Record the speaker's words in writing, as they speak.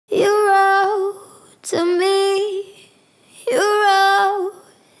to me, you wrote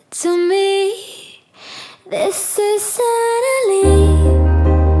to me, this is suddenly.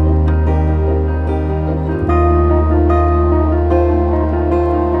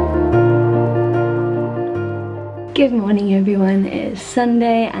 Good morning everyone, it's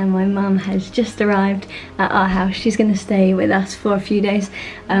Sunday and my mum has just arrived at our house. She's going to stay with us for a few days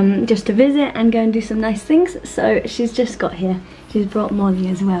just to visit and go and do some nice things. So she's just got here. She's brought Molly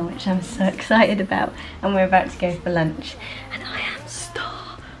as well, which I'm so excited about, and we're about to go for lunch and I am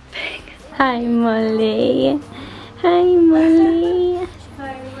starving. Hi Molly. Hi Molly.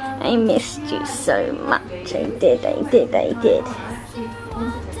 I missed you so much. I did.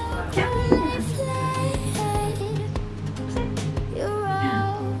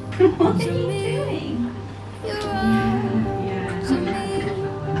 What are you doing?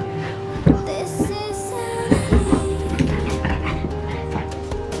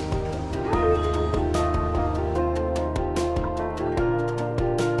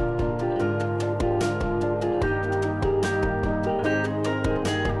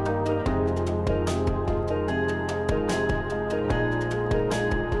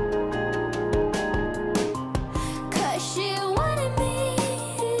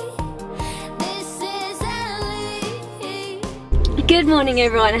 Good morning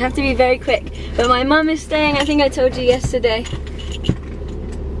everyone, I have to be very quick, but my mum is staying, I think I told you yesterday.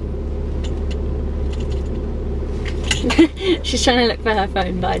 She's trying to look for her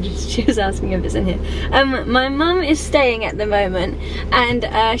phone, but she was asking if it's in here. My mum is staying at the moment, and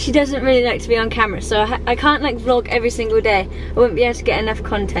she doesn't really like to be on camera, so I can't like vlog every single day. I won't be able to get enough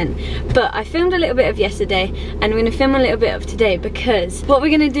content. But I filmed a little bit of yesterday, and we're gonna film a little bit of today, because what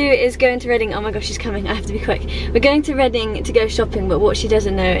we're gonna do is go into Reading. Oh my gosh, she's coming, I have to be quick. We're going to Reading to go shopping, but what she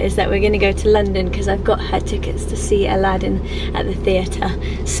doesn't know is that we're gonna go to London, because I've got her tickets to see Aladdin at the theatre.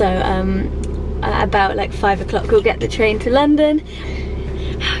 So about like 5 o'clock we'll get the train to London.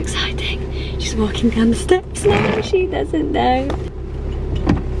 How exciting. She's walking down the steps now, she doesn't know.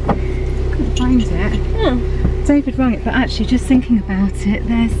 Couldn't find it. Oh. David rang it, but actually just thinking about it,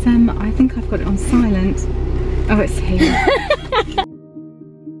 there's I think I've got it on silent. Oh, it's here.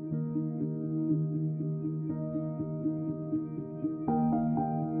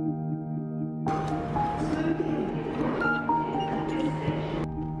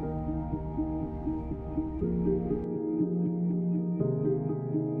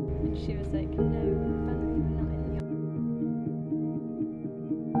 She was like, no, family, we're not in the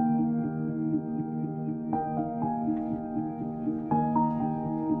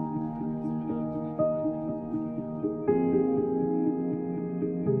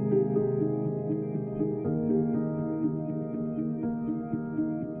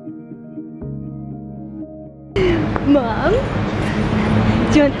Mum,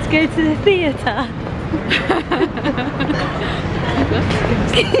 do you want to go to the theatre?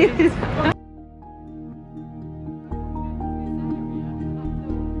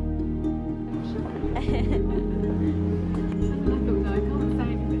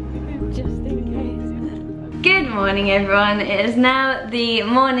 Just in case. Good morning everyone, it is now the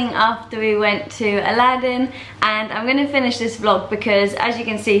morning after we went to Aladdin, and I'm going to finish this vlog because, as you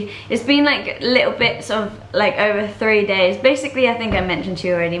can see, it's been like little bits of like over 3 days. Basically, I think I mentioned to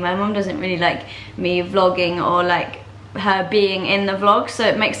you already, my mum doesn't really like me vlogging or like her being in the vlog, so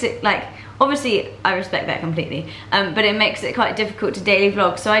it makes it like, obviously I respect that completely, but it makes it quite difficult to daily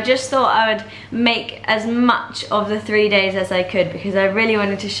vlog. So I just thought I would make as much of the 3 days as I could, because I really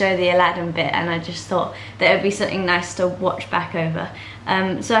wanted to show the Aladdin bit, and I just thought that it would be something nice to watch back over.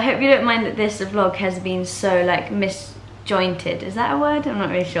 So I hope you don't mind that this vlog has been so like misjointed. Is that a word? I'm not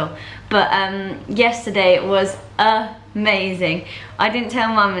really sure. But yesterday was amazing. I didn't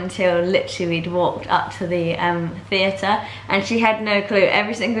tell Mum until literally we'd walked up to the theatre, and she had no clue.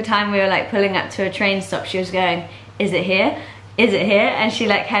 Every single time we were like pulling up to a train stop, she was going, is it here? Is it here? And she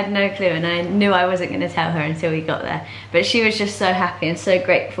like had no clue, and I knew I wasn't going to tell her until we got there. But she was just so happy and so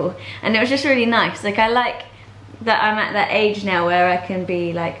grateful, and it was just really nice. Like, I like that I'm at that age now where I can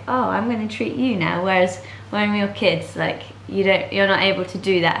be like, oh, I'm going to treat you now, whereas when you're kids, like, you're not able to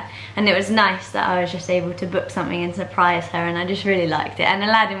do that. And it was nice that I was just able to book something and surprise her, and I just really liked it. And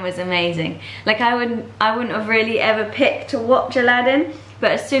Aladdin was amazing. Like, I wouldn't have really ever picked to watch Aladdin,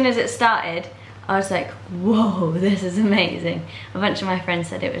 but as soon as it started, I was like, whoa, this is amazing. A bunch of my friends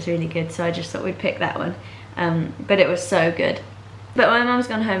said it was really good, so I just thought we'd pick that one. But it was so good. But my mum's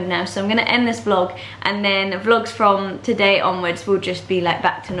gone home now, so I'm gonna end this vlog, and then vlogs from today onwards will just be like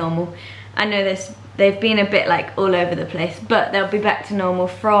back to normal. I know they've been a bit like all over the place, but they'll be back to normal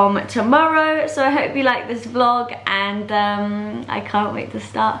from tomorrow. So I hope you like this vlog, and I can't wait to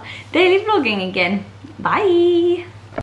start daily vlogging again. Bye.